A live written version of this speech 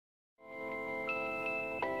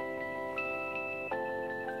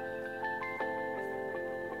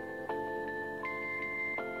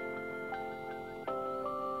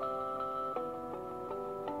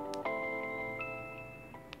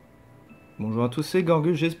Bonjour à tous, c'est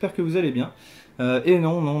Gorgul, j'espère que vous allez bien. Et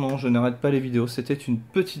non, je n'arrête pas les vidéos, c'était une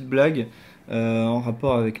petite blague en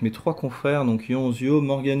rapport avec mes trois confrères, donc Yonzio,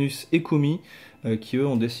 Morganus et Kumi, qui eux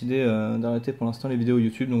ont décidé d'arrêter pour l'instant les vidéos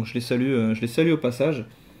YouTube, donc je les salue au passage.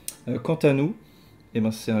 Quant à nous, eh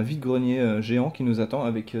ben, c'est un vide-grenier géant qui nous attend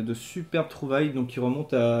avec de superbes trouvailles donc qui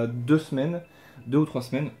remontent à 2 ou 3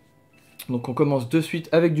 semaines. Donc on commence de suite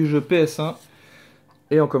avec du jeu PS1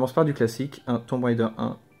 et on commence par du classique, un Tomb Raider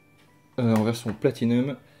 1 en version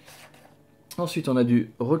Platinum. Ensuite on a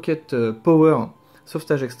du Rocket Power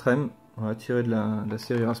Sauvetage Extrême, voilà, tiré de la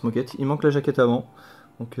série Rasmoket. Il manque la jaquette avant,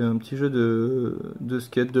 donc un petit jeu de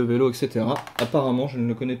skate, de vélo, etc. Apparemment je ne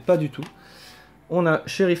le connais pas du tout. On a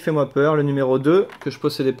Shérif Fais-moi peur, le numéro 2, que je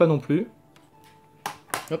possédais pas non plus.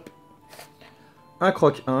 Hop. Un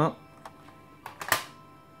Croc 1.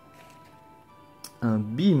 Un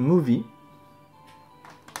B-Movie.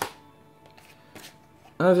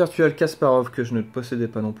 Un Virtual Kasparov que je ne possédais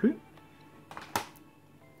pas non plus.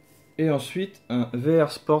 Et ensuite un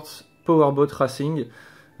VR Sports Powerboat Racing.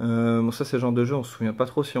 Bon, ça c'est le genre de jeu, on se souvient pas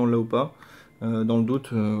trop si on l'a ou pas. Dans le doute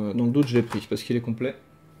je l'ai pris parce qu'il est complet.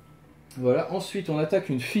 Voilà, ensuite on attaque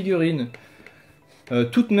une figurine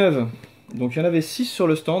toute neuve. Donc il y en avait 6 sur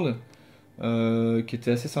le stand, qui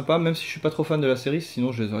était assez sympa, même si je suis pas trop fan de la série,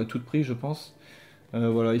 sinon je les aurais toutes pris je pense.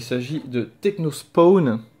 Voilà, il s'agit de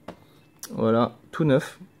Technospawn, voilà, tout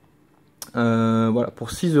neuf. Voilà,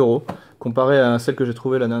 pour 6 €, comparé à celle que j'ai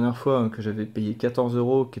trouvée la dernière fois, que j'avais payé 14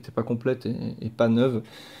 €, qui n'était pas complète et pas neuve.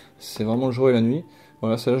 C'est vraiment le jour et la nuit.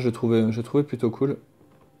 Voilà, celle-là je trouvais plutôt cool.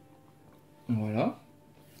 Voilà.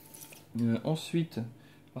 Ensuite,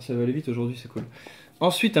 ça va aller vite aujourd'hui, c'est cool.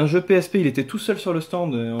 Ensuite, un jeu PSP, il était tout seul sur le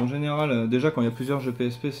stand. En général, déjà quand il y a plusieurs jeux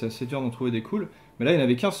PSP, c'est assez dur d'en trouver des cools. Mais là, il n'y en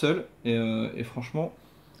avait qu'un seul, et franchement,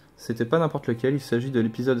 c'était pas n'importe lequel. Il s'agit de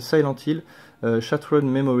l'épisode Silent Hill, Shattered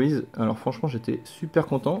Memories. Alors franchement, j'étais super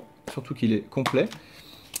content, surtout qu'il est complet.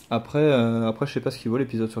 Après, je sais pas ce qu'il vaut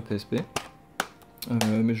l'épisode sur PSP.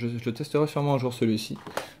 Mais je le testerai sûrement un jour celui-ci.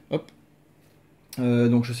 Hop.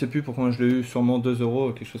 Donc je sais plus pourquoi je l'ai eu, sûrement 2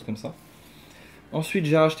 €, quelque chose comme ça. Ensuite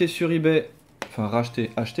j'ai racheté sur eBay, enfin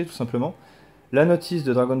acheté tout simplement, la notice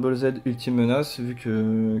de Dragon Ball Z Ultime Menace, vu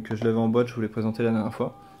que je l'avais en boîte, je vous l'ai présenté la dernière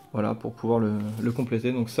fois. Voilà, pour pouvoir le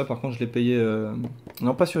compléter. Donc ça par contre je l'ai payé,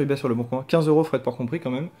 non pas sur eBay, sur le bon coin, 15 €, frais de port compris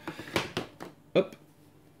quand même. Hop.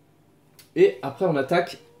 Et après on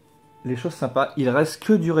attaque les choses sympas, il reste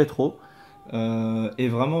que du rétro, et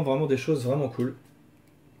vraiment des choses vraiment cool.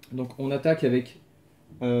 Donc on attaque avec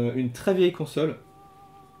une très vieille console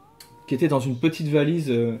qui était dans une petite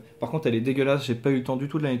valise. Par contre elle est dégueulasse, j'ai pas eu le temps du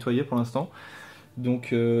tout de la nettoyer pour l'instant.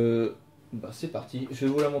 Donc c'est parti, je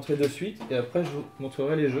vais vous la montrer de suite et après je vous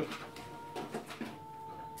montrerai les jeux.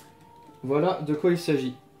 Voilà de quoi il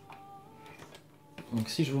s'agit. Donc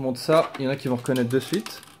si je vous montre ça, il y en a qui vont reconnaître de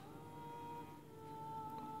suite.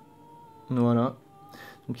 Voilà.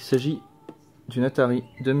 Donc il s'agit d'une Atari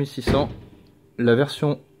 2600, la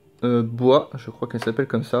version bois, je crois qu'elle s'appelle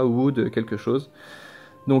comme ça, wood quelque chose.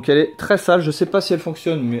 Donc elle est très sale, je sais pas si elle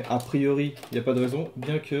fonctionne, mais a priori il n'y a pas de raison,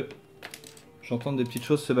 bien que j'entende des petites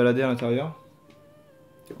choses se balader à l'intérieur.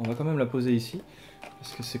 On va quand même la poser ici,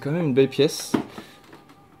 parce que c'est quand même une belle pièce.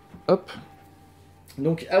 Hop.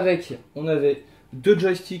 Donc on avait 2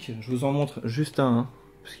 joysticks, je vous en montre juste un, hein,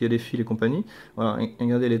 parce qu'il y a les fils et compagnie. Voilà,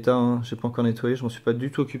 regardez l'état, hein, j'ai pas encore nettoyé, je m'en suis pas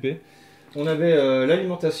du tout occupé. On avait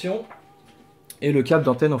l'alimentation et le câble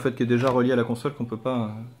d'antenne en fait qui est déjà relié à la console qu'on peut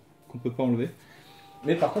pas enlever.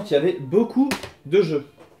 Mais par contre il y avait beaucoup de jeux.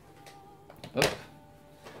 Hop.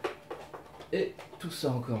 Et tout ça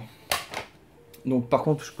encore. Donc par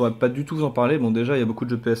contre je pourrais pas du tout vous en parler. Bon déjà il y a beaucoup de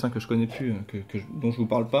jeux PS1 que je connais plus, dont je vous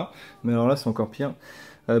parle pas. Mais alors là c'est encore pire.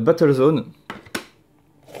 Battlezone.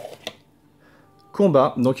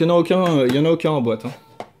 Combat. Donc il y en a aucun en boîte, hein.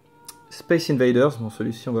 Space Invaders. Bon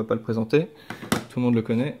celui-ci on va pas le présenter. Tout le monde le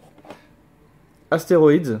connaît.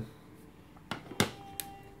 Asteroids.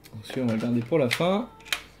 Ensuite on va le garder pour la fin.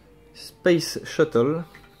 Space Shuttle.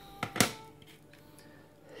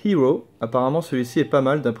 Hero. Apparemment celui-ci est pas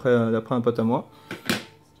mal d'après un pote à moi.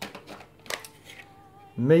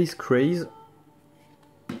 Maze Craze.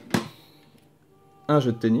 Un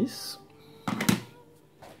jeu de tennis.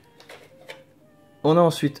 On a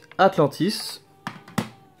ensuite Atlantis.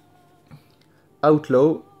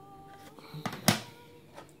 Outlaw.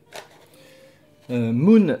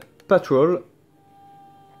 Moon Patrol.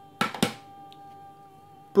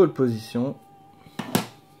 Pole Position.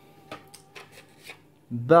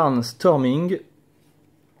 Barnstorming.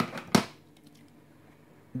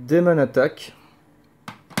 Demon Attack.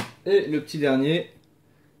 Et le petit dernier,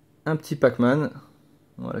 un petit Pac-Man.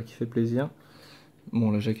 Voilà, qui fait plaisir.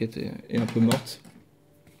 Bon, la jaquette est un peu morte.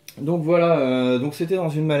 Donc voilà, donc c'était dans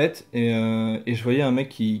une mallette et je voyais un mec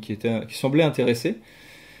qui semblait intéressé.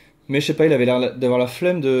 Mais je sais pas, il avait l'air d'avoir la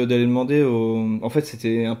flemme d'aller demander au... En fait,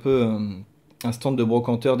 c'était un peu un stand de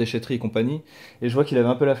brocanteur, déchetterie et compagnie. Et je vois qu'il avait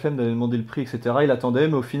un peu la flemme d'aller demander le prix, etc. Il attendait,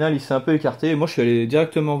 mais au final, il s'est un peu écarté. Et moi, je suis allé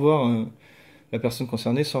directement voir la personne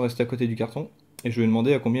concernée sans rester à côté du carton. Et je lui ai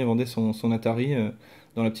demandé à combien il vendait son Atari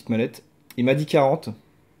dans la petite mallette. Il m'a dit 40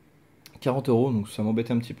 euros, donc ça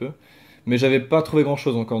m'embêtait un petit peu. Mais j'avais pas trouvé grand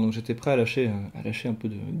chose encore, donc j'étais prêt à lâcher un peu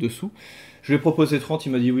de sous. Je lui ai proposé 30,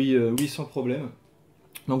 il m'a dit oui, oui, sans problème.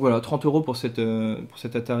 Donc voilà, 30 euros pour cette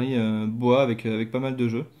Atari bois avec pas mal de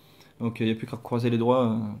jeux. Donc il n'y a plus qu'à croiser les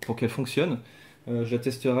doigts pour qu'elle fonctionne. Je la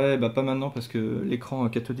testerai pas maintenant parce que l'écran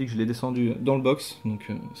cathodique je l'ai descendu dans le box, donc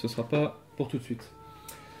ce sera pas pour tout de suite.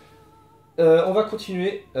 On va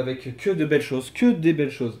continuer avec que de belles choses, que des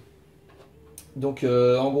belles choses. Donc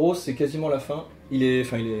en gros c'est quasiment la fin. Il est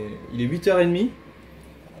 8h30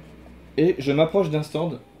 et je m'approche d'un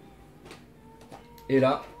stand. Et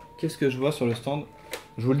là, qu'est-ce que je vois sur le stand?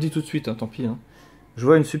 Je vous le dis tout de suite, hein, tant pis. Hein. Je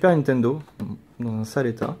vois une Super Nintendo dans un sale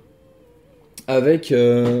état avec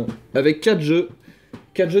 4 jeux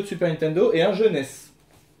de Super Nintendo et un jeu NES.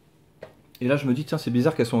 Et là je me dis tiens c'est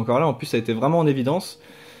bizarre qu'elles soient encore là. En plus ça a été vraiment en évidence.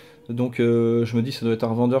 Donc je me dis ça doit être un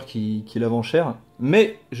revendeur qui la vend cher.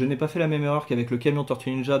 Mais je n'ai pas fait la même erreur qu'avec le camion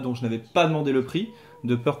Tortue Ninja dont je n'avais pas demandé le prix,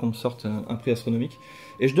 de peur qu'on me sorte un prix astronomique.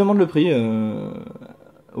 Et je demande le prix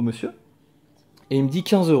au monsieur. Et il me dit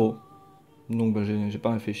 15 euros. Donc j'ai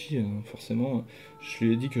pas réfléchi, forcément. Je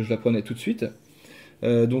lui ai dit que je la prenais tout de suite.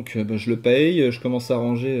 Donc je le paye, je commence à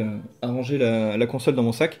ranger la console dans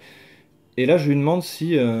mon sac. Et là je lui demande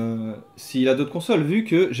s'il a d'autres consoles, vu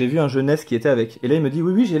que j'ai vu un jeu NES qui était avec. Et là il me dit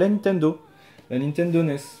oui j'ai la Nintendo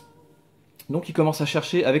NES. Donc il commence à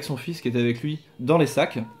chercher avec son fils qui était avec lui dans les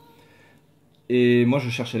sacs. Et moi je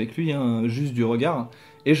cherche avec lui, hein, juste du regard.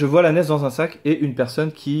 Et je vois la NES dans un sac et une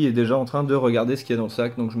personne qui est déjà en train de regarder ce qu'il y a dans le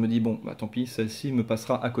sac. Donc je me dis bon tant pis, celle-ci me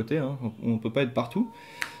passera à côté, hein, on ne peut pas être partout.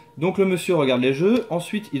 Donc le monsieur regarde les jeux,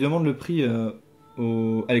 ensuite il demande le prix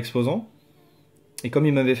à l'exposant. Et comme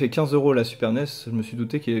il m'avait fait 15 euros la Super NES, je me suis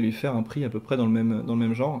douté qu'il allait lui faire un prix à peu près dans le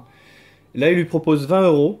même genre. Là il lui propose 20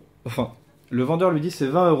 euros, enfin le vendeur lui dit c'est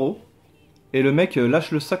 20 euros. Et le mec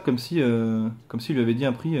lâche le sac comme s'il lui avait dit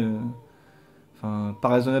un prix pas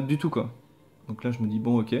raisonnable du tout quoi. Donc là je me dis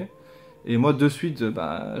bon ok. Et moi de suite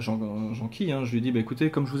j'enquille, hein. Je lui dis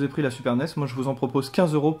écoutez comme je vous ai pris la Super NES, moi je vous en propose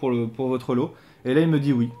 15 euros pour votre lot. Et là il me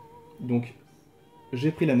dit oui. Donc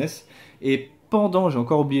j'ai pris la NES et j'ai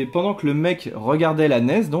encore oublié, pendant que le mec regardait la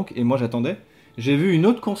NES donc, et moi j'attendais, j'ai vu une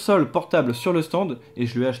autre console portable sur le stand et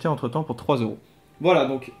je lui ai acheté entre temps pour 3 euros. Voilà,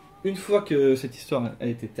 donc une fois que cette histoire a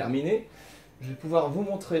été terminée, je vais pouvoir vous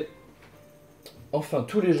montrer enfin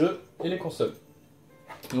tous les jeux et les consoles.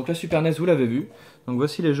 Donc la Super NES vous l'avez vu, donc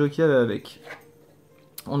voici les jeux qu'il y avait avec.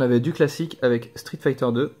 On avait du classique avec Street Fighter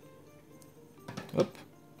 2, hop,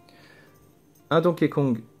 un Donkey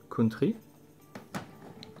Kong Country.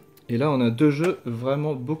 Et là, on a deux jeux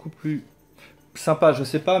vraiment beaucoup plus sympas, je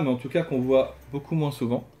sais pas, mais en tout cas qu'on voit beaucoup moins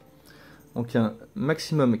souvent. Donc, un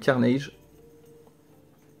Maximum Carnage.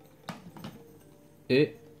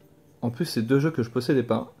 Et en plus, c'est deux jeux que je possédais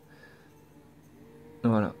pas.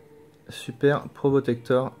 Voilà. Super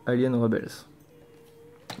Probotector Alien Rebels.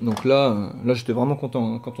 Donc là j'étais vraiment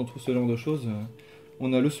content. Hein. Quand on trouve ce genre de choses,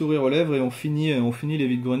 on a le sourire aux lèvres et on finit les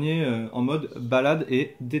vides-greniers en mode balade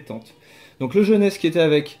et détente. Donc le jeu NES qui était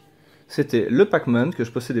avec, c'était le Pac-Man, que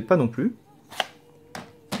je possédais pas non plus.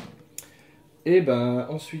 Et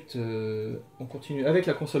ensuite, on continue avec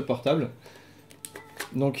la console portable.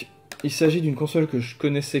 Donc, il s'agit d'une console que je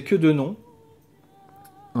connaissais que de nom.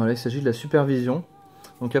 Voilà, il s'agit de la Supervision.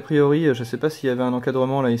 Donc a priori, je sais pas s'il y avait un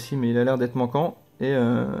encadrement là ici, mais il a l'air d'être manquant. Et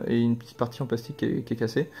une petite partie en plastique qui est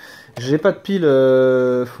cassée. J'ai pas de pile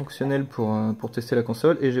fonctionnelle pour tester la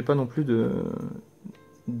console. Et j'ai pas non plus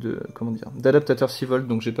d'adaptateur 6 volts,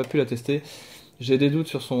 donc j'ai pas pu la tester. J'ai des doutes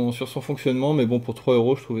sur son fonctionnement, mais bon, pour 3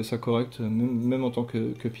 euros, je trouvais ça correct, même en tant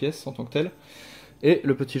que pièce, en tant que tel. Et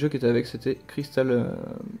le petit jeu qui était avec, c'était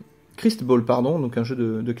Crystball, pardon, donc un jeu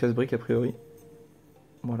de casse-briques a priori.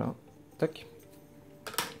 Voilà, tac.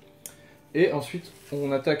 Et ensuite,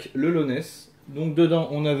 on attaque le Lones. Donc dedans,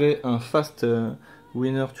 on avait un Fast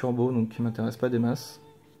Winner Turbo, donc qui m'intéresse pas des masses.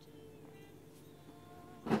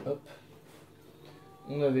 Hop.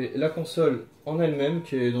 On avait la console en elle-même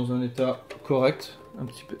qui est dans un état correct,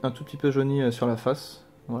 un tout petit peu jauni sur la face,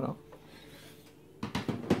 voilà.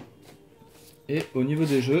 Et au niveau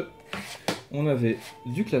des jeux, on avait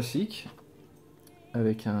du classique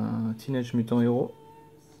avec un Teenage Mutant Hero,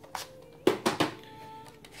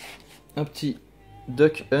 un petit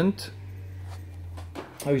Duck Hunt.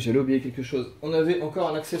 Ah oui, j'allais oublier quelque chose. On avait encore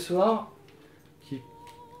un accessoire qui,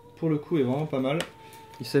 pour le coup, est vraiment pas mal.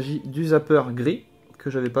 Il s'agit du zapper gris que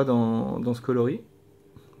j'avais pas dans ce coloris.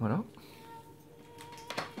 Voilà.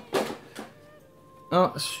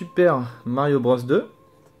 Un Super Mario Bros 2.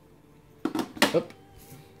 Hop.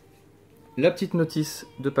 La petite notice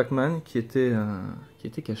de Pac-Man qui était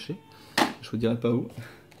cachée. Je vous dirai pas où.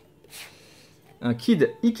 Un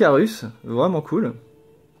Kid Icarus, vraiment cool.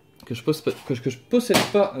 Que je possède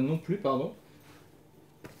pas non plus, pardon.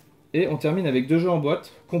 Et on termine avec 2 jeux en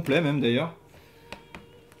boîte, complet même d'ailleurs.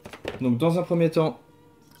 Donc dans un premier temps,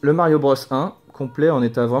 le Mario Bros 1, complet en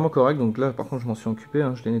état vraiment correct. Donc là par contre je m'en suis occupé,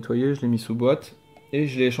 hein. Je l'ai nettoyé, je l'ai mis sous boîte. Et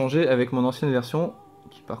je l'ai échangé avec mon ancienne version,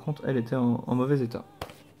 qui par contre elle était en mauvais état.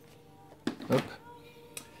 Hop.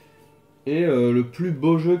 Et le plus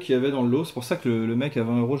beau jeu qu'il y avait dans le lot, c'est pour ça que le mec à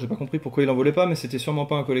 20 €, j'ai pas compris pourquoi il en voulait pas, mais c'était sûrement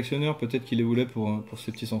pas un collectionneur, peut-être qu'il les voulait pour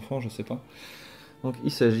ses petits enfants, je sais pas. Donc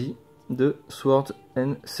il s'agit de Sword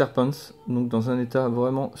and Serpents, donc dans un état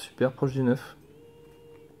vraiment super proche du neuf.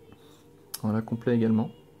 Voilà, complet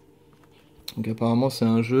également. Donc apparemment c'est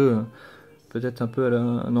un jeu peut-être un peu à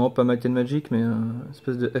la... Non, pas Might and Magic, mais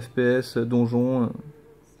espèce de FPS, donjon.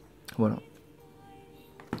 Voilà.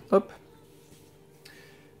 Hop.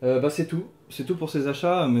 Bah c'est tout pour ces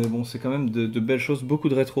achats, mais bon c'est quand même de belles choses, beaucoup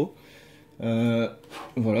de rétro.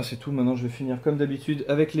 Voilà, c'est tout. Maintenant je vais finir comme d'habitude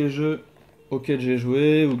avec les jeux auxquels j'ai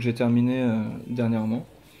joué ou que j'ai terminé dernièrement.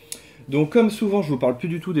 Donc comme souvent je vous parle plus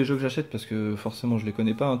du tout des jeux que j'achète parce que forcément je les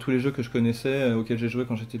connais pas, hein. Tous les jeux que je connaissais, auxquels j'ai joué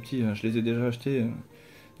quand j'étais petit, je les ai déjà achetés,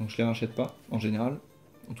 donc je les rachète pas en général.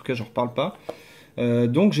 En tout cas j'en reparle pas.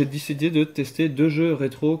 Donc j'ai décidé de tester 2 jeux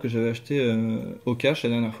rétro que j'avais achetés au cash la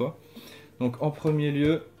dernière fois. Donc en premier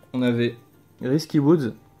lieu, on avait Risky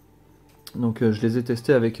Woods. Donc je les ai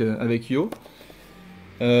testés avec Yo.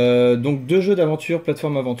 Donc 2 jeux d'aventure,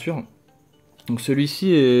 plateforme aventure. Donc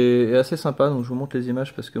celui-ci est assez sympa, donc je vous montre les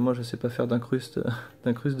images parce que moi je sais pas faire d'incruste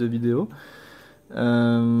de vidéo.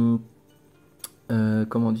 Comment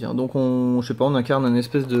dire, donc je sais pas, on incarne un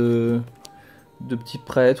espèce de petit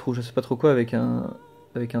prêtre ou je sais pas trop quoi avec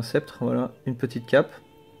un sceptre, voilà, une petite cape.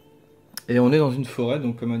 Et on est dans une forêt,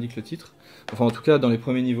 donc comme indique le titre. Enfin, en tout cas, dans les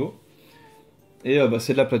premiers niveaux. Et bah,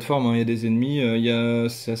 c'est de la plateforme, hein. Il y a des ennemis,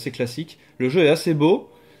 c'est assez classique. Le jeu est assez beau.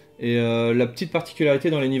 Et la petite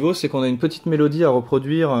particularité dans les niveaux, c'est qu'on a une petite mélodie à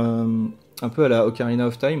reproduire un peu à la Ocarina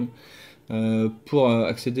of Time pour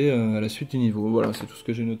accéder à la suite du niveau. Voilà, c'est tout ce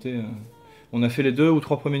que j'ai noté. On a fait les 2 ou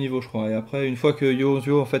 3 premiers niveaux, je crois. Et après, une fois que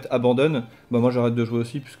Yo en fait abandonne, bah moi j'arrête de jouer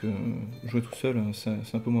aussi, puisque jouer tout seul,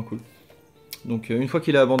 c'est un peu moins cool. Donc une fois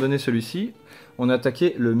qu'il a abandonné celui-ci, on a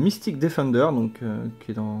attaqué le Mystic Defender, donc,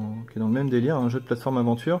 qui est dans le même délire, un jeu de plateforme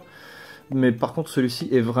aventure. Mais par contre celui-ci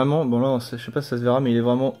est vraiment, bon là je sais pas si ça se verra, mais il est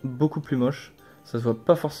vraiment beaucoup plus moche. Ça se voit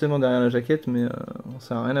pas forcément derrière la jaquette, mais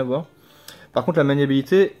ça n'a rien à voir. Par contre la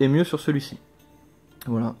maniabilité est mieux sur celui-ci.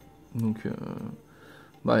 Voilà, donc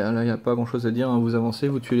bah, là il n'y a pas grand chose à dire, hein. Vous avancez,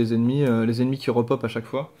 vous tuez les ennemis qui repopent à chaque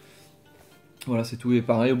fois. Voilà, c'est tout. Et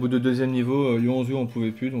pareil, au bout de 2e niveau, Yo on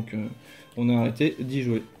pouvait plus, donc on a arrêté d'y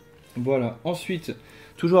jouer. Voilà, ensuite,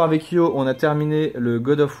 toujours avec Yo, on a terminé le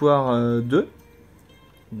God of War 2.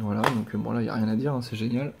 Voilà, donc bon là, il n'y a rien à dire, hein, c'est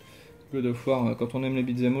génial. God of War, quand on aime les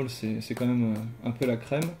beat'em all, c'est quand même un peu la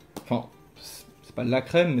crème. Enfin, c'est pas la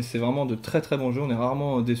crème, mais c'est vraiment de très très bons jeux, on est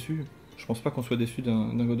rarement déçus. Je pense pas qu'on soit déçu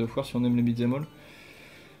d'un God of War si on aime les beat'em all.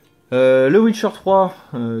 Le Witcher 3,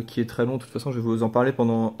 qui est très long, de toute façon je vais vous en parler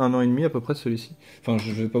pendant 1 an et demi à peu près de celui-ci. Enfin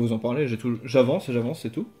je vais pas vous en parler, j'avance, c'est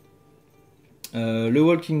tout. Le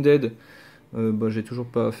Walking Dead, bah, j'ai toujours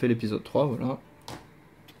pas fait l'épisode 3, voilà.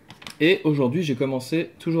 Et aujourd'hui j'ai commencé,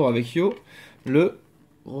 toujours avec Yo, le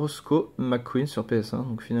Roscoe McQueen sur PS1,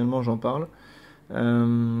 donc finalement j'en parle.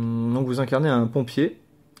 Donc vous incarnez un pompier,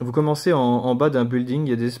 vous commencez en bas d'un building, il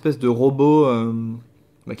y a des espèces de robots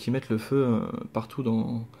bah, qui mettent le feu partout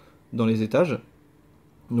dans les étages.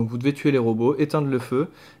 Donc vous devez tuer les robots, éteindre le feu,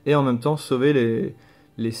 et en même temps sauver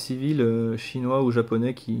les civils chinois ou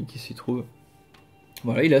japonais qui s'y trouvent.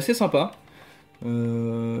 Voilà, il est assez sympa.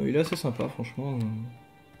 Franchement.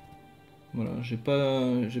 Voilà, j'ai pas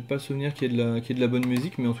le souvenir qu'il y ait de la bonne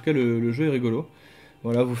musique, mais en tout cas le jeu est rigolo.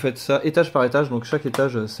 Voilà, vous faites ça étage par étage, donc chaque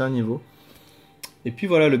étage c'est un niveau. Et puis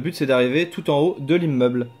voilà, le but c'est d'arriver tout en haut de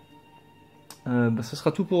l'immeuble. Bah, ça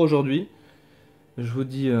sera tout pour aujourd'hui. Je vous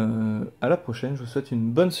dis à la prochaine, je vous souhaite une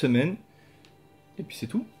bonne semaine. Et puis c'est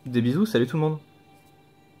tout. Des bisous, salut tout le monde.